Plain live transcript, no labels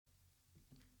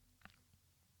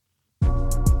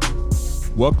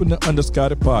Welcome to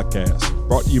Underscotted Podcast,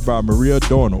 brought to you by Maria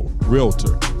Dornell,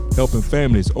 Realtor, helping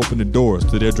families open the doors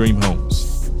to their dream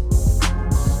homes.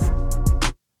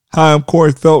 Hi, I'm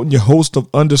Corey Felton, your host of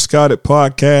Underscotted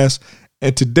Podcast,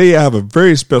 and today I have a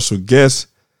very special guest,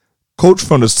 Coach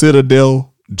from the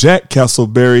Citadel, Coach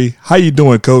Castleberry. How you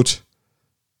doing, Coach?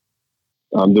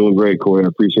 I'm doing great, Corey. I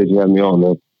appreciate you having me on,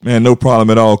 man. Man, no problem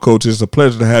at all, Coach. It's a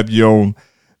pleasure to have you on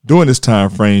during this time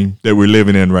frame that we're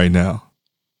living in right now.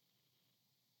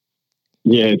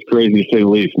 Yeah, it's crazy to say the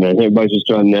least, man. Everybody's just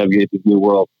trying to navigate this new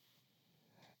world.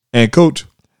 And Coach,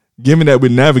 given that we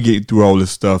navigate through all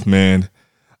this stuff, man,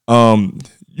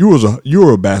 you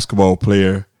were a basketball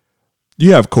player.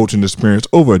 You have coaching experience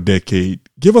over a decade.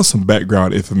 Give us some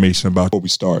background information about before we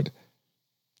start.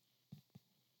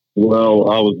 Well,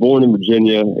 I was born in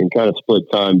Virginia and kind of split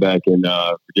time back in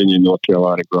Virginia and North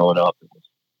Carolina growing up.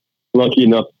 Lucky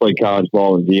enough to play college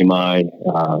ball at VMI.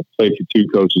 Played for two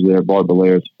coaches there, Bart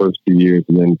Belair's the first 2 years,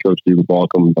 and then Coach Beaver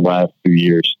Balcom the last 2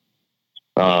 years.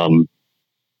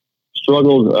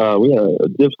 Struggled. We had a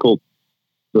difficult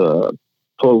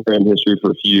program history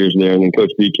for a few years there, and then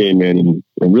Coach B came in and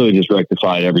really just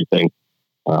rectified everything.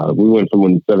 We went from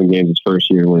winning 7 games his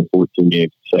first year, winning 14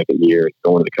 games the second year,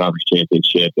 going to the conference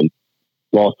championship, and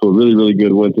lost to a really, really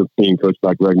good Winthrop team coached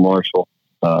by Greg Marshall,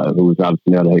 who was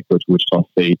obviously now the head coach of Wichita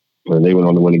State. And they went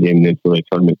on to win a game in the NCAA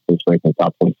tournament, ranked in the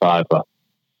top 25.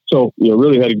 So,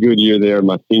 really had a good year there.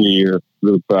 My senior year,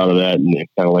 really proud of that, and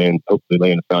kind of hopefully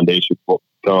laying the foundation for what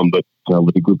will come. But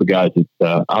with a group of guys,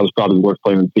 I was probably the worst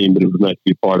player on the team, but it was nice to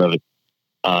be part of it.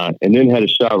 And then had a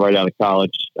shot right out of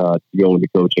college to go into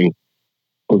coaching.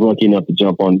 I was lucky enough to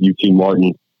jump on UT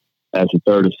Martin as a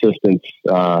third assistant.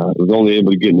 I was only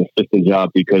able to get an assistant job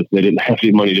because they didn't have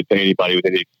any money to pay anybody with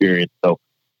any experience. So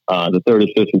the third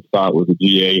assistant spot was a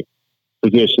GA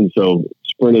position. So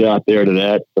sprinted out there to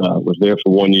that. Was there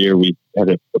for 1 year. We had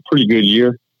a pretty good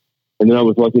year. And then I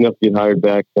was lucky enough to get hired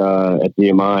back at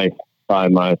DMI by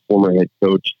my former head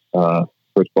coach,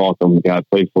 Coach Balcom, the guy I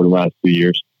played for the last 2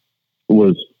 years.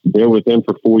 Was there with him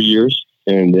for 4 years.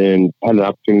 And then had an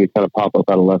opportunity to kind of pop up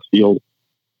out of left field,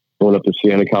 going up to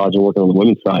Siena College and working on the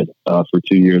women's side for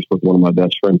 2 years with one of my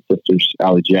best friend's sisters,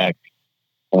 Allie Jack.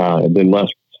 And then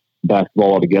left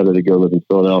basketball altogether to go live in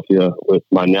Philadelphia with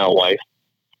my now wife.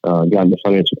 Got into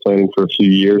financial planning for a few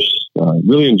years.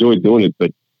 Really enjoyed doing it,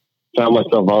 but found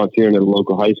myself volunteering at a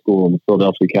local high school in the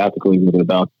Philadelphia Catholic League within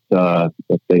about,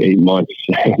 let's say, 8 months.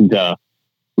 And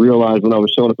realized when I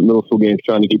was showing up at middle school games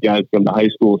trying to get guys to come to high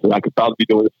school that I could probably be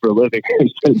doing this for a living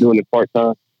instead of doing it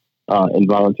part-time and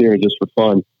volunteering just for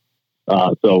fun.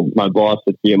 So my boss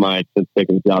at DMI had since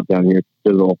taken a job down here at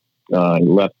Citadel.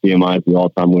 Left DMI as the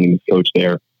all-time winning coach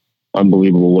there.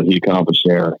 Unbelievable what he accomplished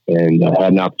there. And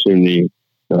had an opportunity,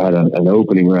 had an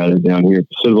opening rather down here at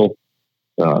the Citadel.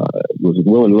 Was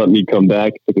willing to let me come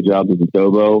back, took a job as a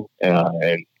Dobo,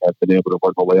 and have been able to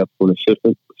work my way up to an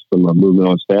assistant with some movement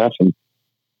on staff. And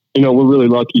we're really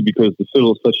lucky because the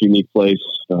Citadel is such a unique place,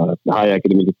 a high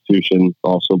academic institution,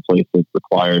 also a place that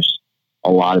requires a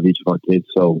lot of each of our kids.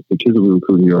 So the kids that we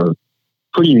recruit here are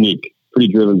pretty unique,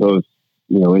 pretty driven both,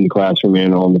 in the classroom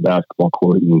and on the basketball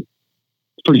court. And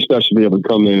it's pretty special to be able to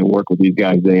come in and work with these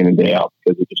guys day in and day out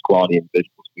because they're just quality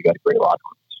individuals. We got a great locker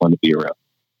room. It's fun to be around.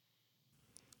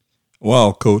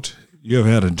 Wow, Coach, you have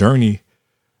had a journey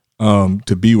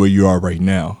to be where you are right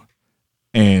now.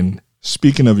 And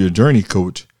speaking of your journey,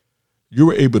 Coach, you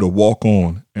were able to walk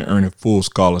on and earn a full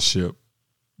scholarship.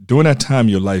 During that time in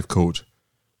your life, Coach,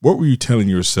 what were you telling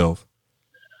yourself?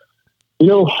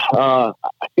 I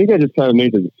think I just kind of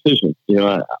made the decision.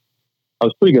 I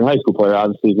was a pretty good high school player.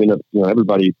 Obviously,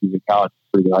 everybody who's in college is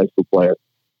a pretty good high school player.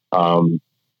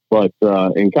 But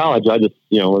in college, I just,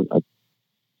 I was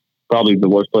probably the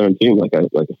worst player on the team, like I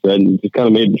said, and just kind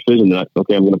of made a decision that,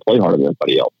 okay, I'm going to play harder than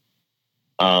everybody else.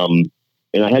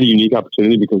 And I had a unique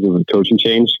opportunity because it was a coaching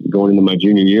change going into my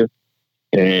junior year.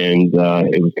 And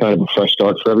it was kind of a fresh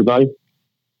start for everybody.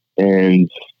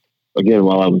 And again,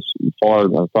 while I was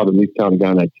probably the least talented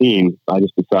guy on that team, I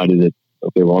just decided that,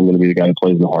 okay, well, I'm going to be the guy who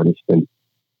plays the hardest. And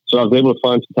so I was able to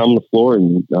find some time on the floor,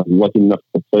 and I was lucky enough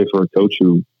to play for a coach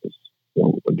who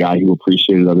was a guy who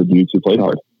appreciated other dudes who played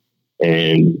hard.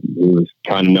 And he was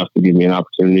kind enough to give me an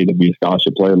opportunity to be a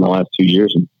scholarship player in my last 2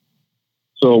 years. And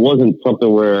so it wasn't something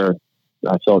where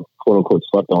I felt, quote unquote,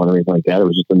 slept on or anything like that. It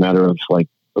was just a matter of like,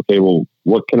 okay, well,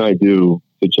 what can I do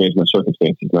to change my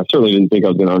circumstances? And I certainly didn't think I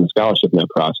was going to earn a scholarship in that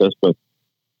process, but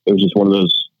it was just one of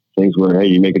those things where, hey,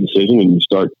 you make a decision and you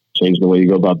start changing the way you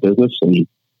go about business, and it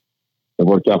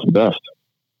worked out for the best.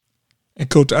 And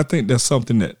Coach, I think that's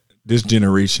something that this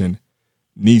generation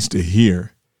needs to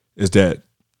hear, is that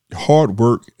hard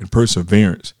work and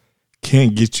perseverance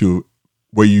can get you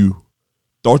where you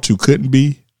thought you couldn't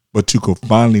be, but you could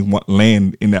finally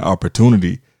land in that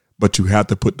opportunity, but you have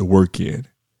to put the work in.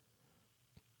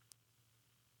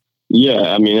 Yeah,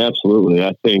 I mean, absolutely.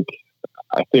 I think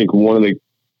one of the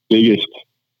biggest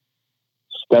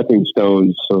stepping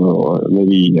stones, or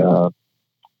maybe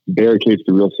barricades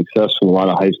to real success from a lot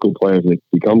of high school players that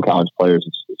become college players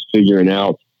is figuring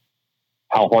out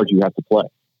how hard you have to play.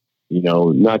 You know,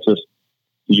 not just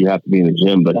you have to be in the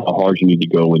gym, but how hard you need to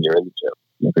go when you're in the gym.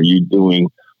 Like,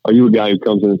 are you a guy who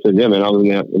comes in and says, yeah, man, I was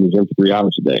in the gym for 3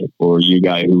 hours a day? Or are you a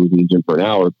guy who was in the gym for an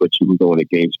hour, but you were going at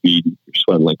game speed, you're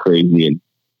sweating like crazy, and,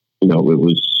 you know, it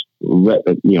was,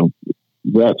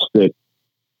 reps that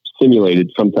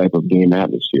simulated some type of game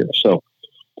atmosphere. So,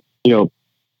 you know,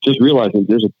 just realizing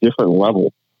there's a different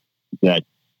level that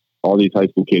all these high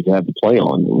school kids have to play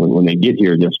on. When they get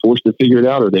here, they're forced to figure it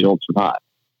out or they don't survive.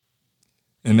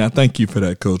 And I thank you for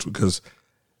that, Coach, because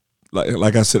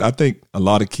like I said, I think a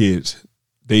lot of kids,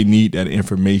 they need that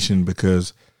information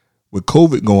because with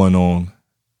COVID going on,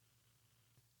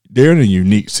 they're in a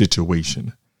unique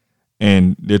situation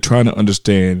and they're trying to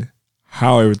understand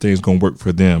how everything's going to work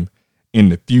for them in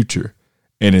the future.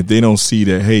 And if they don't see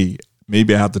that, hey,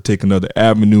 maybe I have to take another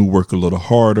avenue, work a little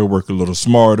harder, work a little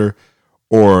smarter,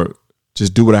 or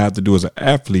just do what I have to do as an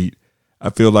athlete, I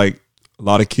feel like a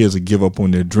lot of kids will give up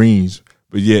on their dreams.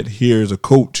 But yet here's a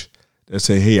coach that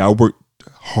say, hey, I worked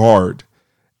hard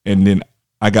and then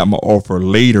I got my offer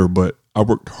later, but I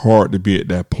worked hard to be at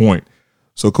that point.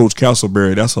 So Coach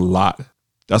Castleberry, that's a lot.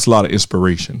 That's a lot of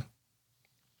inspiration.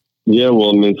 Yeah, well,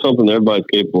 I mean, it's something everybody's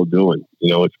capable of doing.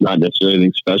 You know, it's not necessarily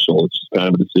anything special. It's just kind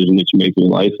of a decision that you make in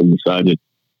your life and decide that,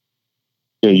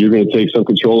 you know, you're going to take some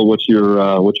control of what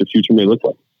your future may look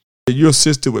like. You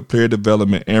assisted with player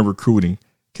development and recruiting.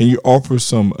 Can you offer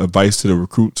some advice to the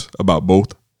recruits about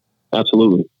both?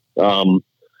 Absolutely. You know,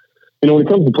 when it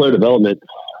comes to player development,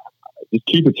 just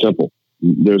keep it simple.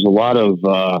 There's a lot of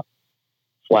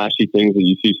flashy things that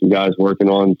you see some guys working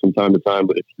on from time to time,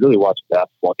 but if you really watch a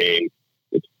basketball game,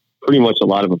 it's pretty much a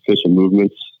lot of efficient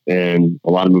movements and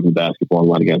a lot of moving basketball and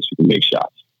a lot of guys who can make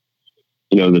shots.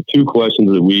 You know, the two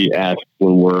questions that we ask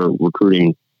when we're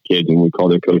recruiting kids and we call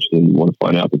their coaches and want to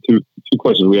find out, the two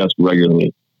questions we ask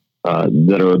regularly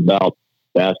that are about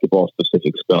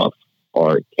basketball-specific stuff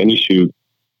are, can you shoot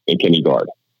and can you guard?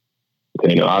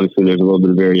 Okay, now obviously there's a little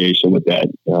bit of variation with that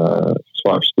as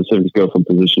far as specifics go from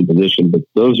position to position, but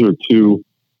those are two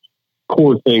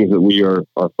core things that we are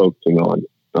focusing on.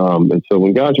 And so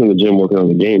when guys are in the gym working on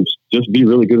the games, just be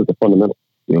really good at the fundamentals.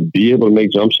 You know, be able to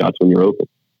make jump shots when you're open.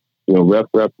 You know, rep,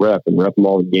 and rep them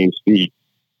all at game speed.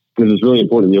 Because it's really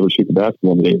important to be able to shoot the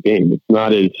basketball in today's game. It's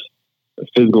not as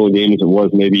physical a game as it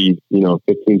was maybe,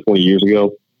 15, 20 years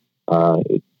ago.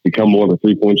 It's become more of a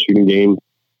three-point shooting game,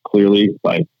 clearly,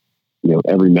 by,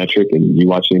 every metric. And you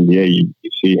watch the NBA, you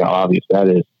see how obvious that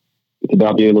is. It's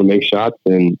about being able to make shots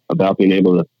and about being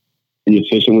able to be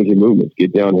efficient with your movements,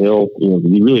 get downhill.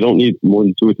 You really don't need more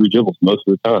than 2 or 3 dribbles most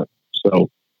of the time. So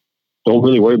don't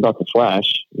really worry about the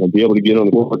flash. Be able to get on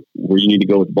the court where you need to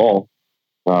go with the ball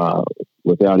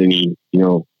without any,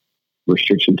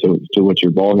 restriction to what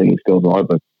your ball handling skills are.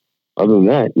 But other than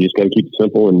that, you just got to keep it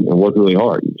simple and work really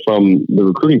hard. From the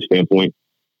recruiting standpoint,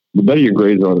 the better your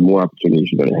grades are, the more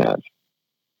opportunities you're going to have.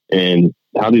 And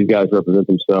how these guys represent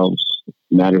themselves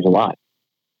matters a lot.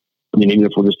 I mean, even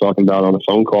if we're just talking about on a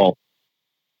phone call,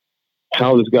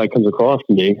 how this guy comes across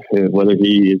to me, whether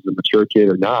he is a mature kid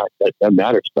or not, that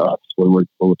matters to us when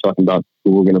we're talking about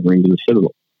who we're going to bring to the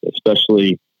Citadel,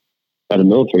 especially at a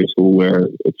military school where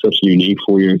it's such a unique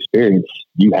 4-year experience.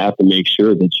 You have to make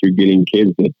sure that you're getting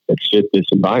kids that fit this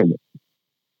environment.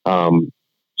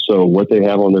 So what they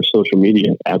have on their social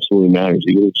media absolutely matters,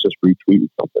 even if it's just retweeting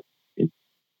something.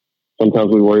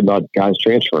 Sometimes we worry about guys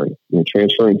transferring.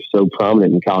 Transferring is so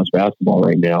prominent in college basketball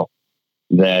right now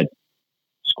that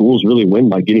schools really win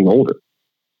by getting older.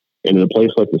 And in a place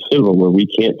like the Citadel where we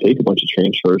can't take a bunch of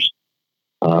transfers,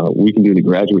 we can do the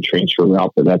graduate transfer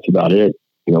route, but that's about it.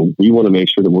 We want to make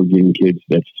sure that we're getting kids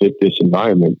that fit this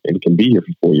environment and can be here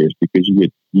for 4 years, because you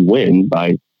win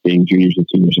by being juniors and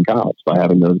seniors in college, by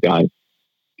having those guys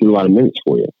do a lot of minutes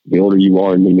for you. The older you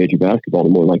are in mid-major basketball, the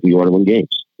more likely you are to win games.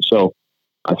 So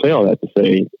I say all that to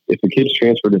say, if a kid's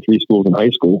transferred to 3 schools in high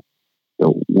school,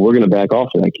 we're going to back off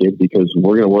of that kid because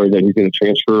we're going to worry that he's going to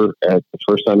transfer at the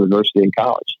first-time university in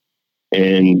college.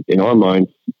 And in our minds,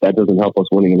 that doesn't help us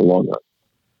winning in the long run.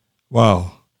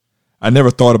 Wow. I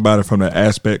never thought about it from that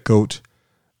aspect, Coach.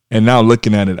 And now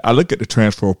looking at it, I look at the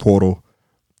transfer portal,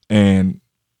 and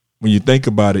when you think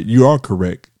about it, you are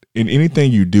correct. In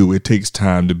anything you do, it takes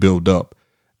time to build up.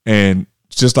 And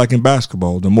just like in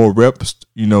basketball, the more reps,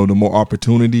 the more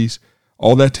opportunities,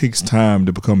 all that takes time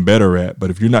to become better at. But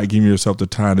if you're not giving yourself the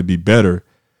time to be better,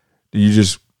 then you're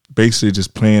just basically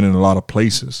just playing in a lot of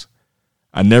places.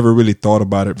 I never really thought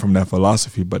about it from that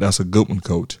philosophy, but that's a good one,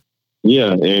 Coach.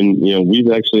 Yeah, and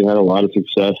we've actually had a lot of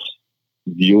success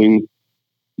viewing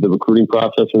the recruiting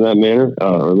process in that manner,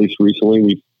 or at least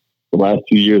recently. The last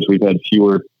 2 years, we've had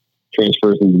fewer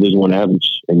transfers in Division I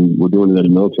average, and we're doing it at a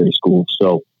military school.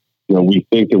 So, we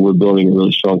think that we're building a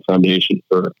really strong foundation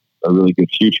for a really good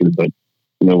future. But,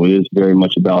 it is very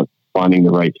much about finding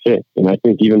the right fit. And I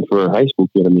think even for a high school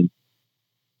kid,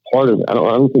 part of I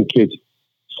don't think kids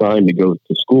sign to go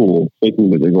to school thinking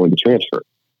that they're going to transfer.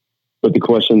 But the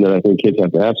question that I think kids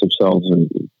have to ask themselves is,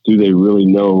 do they really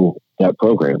know that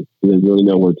program? Do they really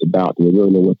know what it's about? Do they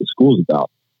really know what the school's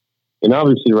about? And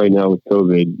obviously right now with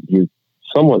COVID, you're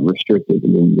somewhat restricted.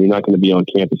 You're not going to be on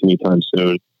campus anytime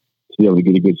soon to be able to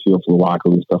get a good feel for the locker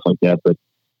room and stuff like that. But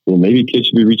maybe kids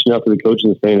should be reaching out to the coaches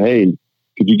and saying, hey,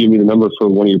 could you give me the number for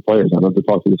one of your players? I'd love to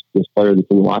talk to this player that's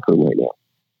in the locker room right now.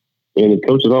 And if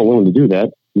coaches aren't willing to do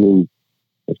that,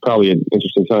 it's probably an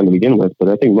interesting time to begin with. But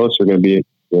I think most are going to be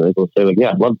able to say,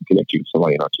 yeah, I'd love to connect you with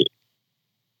somebody in our team.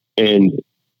 And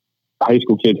high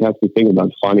school kids have to think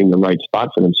about finding the right spot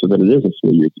for them so that it is a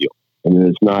 3-year deal. And then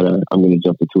it's not I'm going to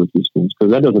jump to 2 or 3 schools,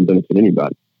 because that doesn't benefit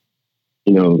anybody.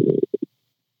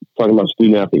 Talking about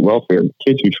student-athlete welfare,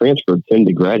 kids who transfer tend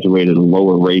to graduate at a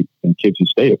lower rate than kids who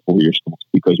stay at 4-year schools,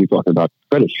 because you're talking about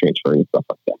credits transferring and stuff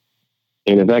like that.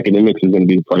 And if academics is going to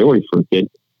be the priority for a kid,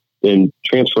 then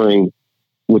transferring,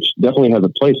 which definitely has a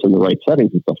place in the right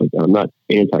settings and stuff like that. I'm not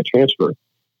anti-transfer,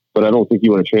 but I don't think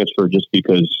you want to transfer just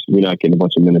because you're not getting a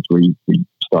bunch of minutes where you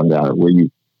started out or where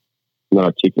you not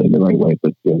articulating the right way.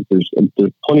 But there's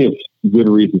plenty of good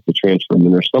reasons to transfer,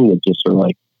 and there's some that just are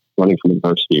like running from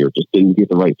adversity or just didn't get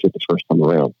the right fit the first time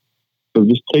around. So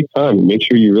just take time and make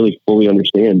sure you really fully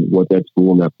understand what that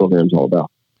school and that program is all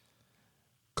about.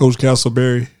 Coach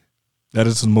Castleberry, that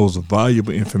is the most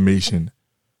valuable information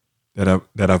that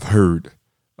I've heard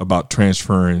about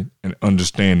transferring and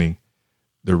understanding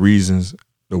the reasons,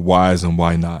 the whys and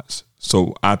why nots.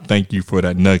 So I thank you for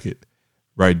that nugget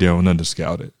right there on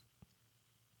Underscouted.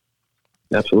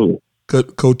 Absolutely.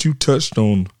 Coach, you touched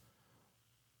on,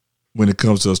 when it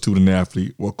comes to a student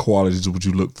athlete, what qualities would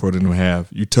you look for them to have?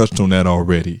 You touched on that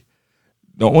already.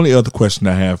 The only other question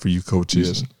I have for you, Coach,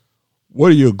 is what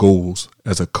are your goals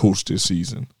as a coach this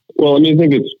season? Well, I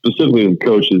think it's specifically the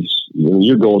coaches.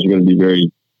 Your goals are going to be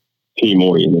very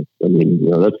team-oriented.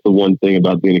 That's the one thing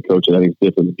about being a coach that I think is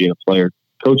different than being a player.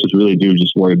 Coaches really do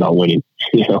just worry about winning,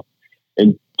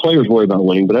 and players worry about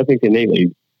winning. But I think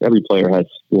innately every player has,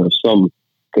 some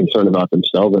concern about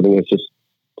themselves. I think that's just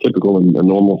typical and a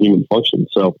normal human function.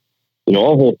 So, our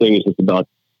whole thing is just about,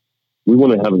 we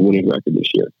want to have a winning record this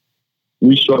year.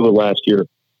 We struggled last year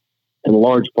in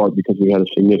large part because we had a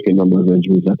significant number of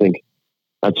injuries. I think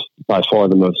that's by far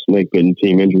the most snake-bitten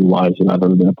team injury-wise that I've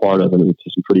ever been a part of, and it was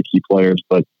some pretty key players.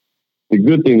 But the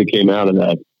good thing that came out of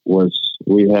that was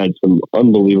we had some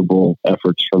unbelievable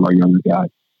efforts from our younger guys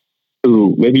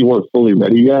who maybe weren't fully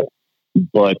ready yet,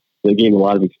 but they gained a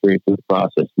lot of experience in the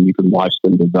process, and you could watch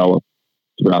them develop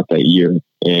throughout that year.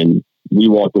 And we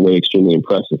walked away extremely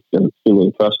impressed with them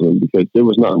because there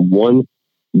was not one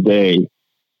day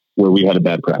where we had a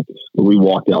bad practice, where we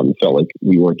walked out and felt like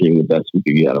we weren't getting the best we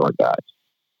could get out of our guys.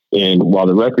 And while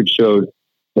the record showed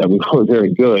that we weren't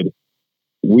very good,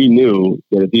 we knew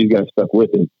that if these guys stuck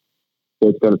with it,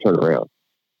 it's going to turn around.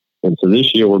 And so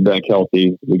this year we're back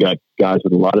healthy. We got guys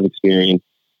with a lot of experience,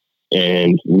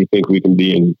 and we think we can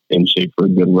be in shape for a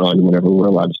good run whenever we're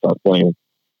allowed to start playing.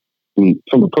 And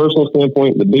from a personal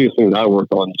standpoint, the biggest thing that I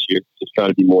worked on this year is trying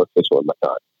to be more efficient with my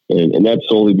time. And that's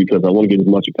solely because I want to get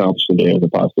as much accomplished today as I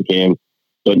possibly can,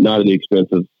 but not at the expense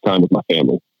of time with my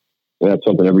family. And that's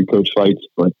something every coach fights,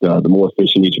 but the more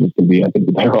efficient each of us can be, I think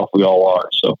the better off we all are.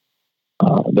 So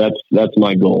that's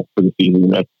my goal for the season,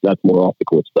 and that's more off the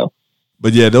court stuff.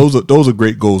 But yeah, those are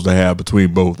great goals to have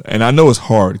between both. And I know it's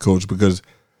hard, Coach, because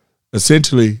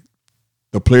essentially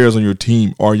the players on your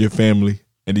team are your family,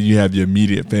 and then you have your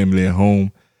immediate family at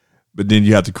home. But then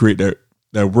you have to create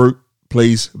that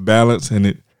workplace balance, and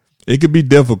it could be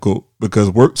difficult because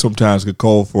work sometimes could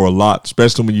call for a lot,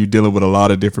 especially when you're dealing with a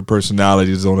lot of different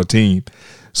personalities on a team.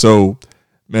 So,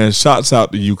 man, shots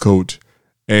out to you, Coach.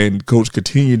 And, Coach,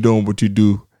 continue doing what you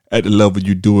do at the level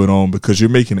you do it on, because you're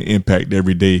making an impact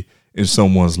every day in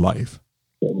someone's life.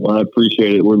 Well, I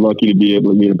appreciate it. We're lucky to be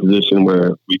able to be in a position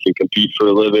where we can compete for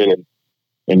a living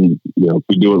and if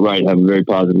we do it right, have a very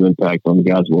positive impact on the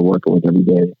guys we're working with every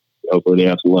day. Hopefully they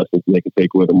have some lessons they can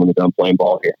take with them when they're done playing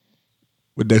ball here.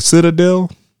 With that Citadel,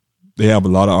 they have a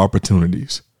lot of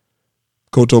opportunities.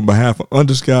 Coach, on behalf of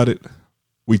Underscouted,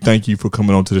 we thank you for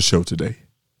coming on to the show today.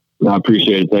 I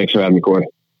appreciate it. Thanks for having me, Corey.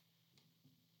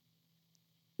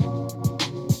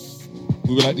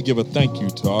 We would like to give a thank you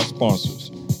to our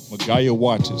sponsors, Magaya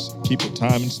Watches, Keep It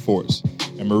Time in Sports,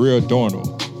 and Maria Adorno,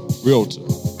 Realtor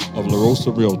of La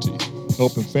Rosa Realty,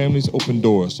 helping families open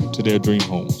doors to their dream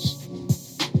homes.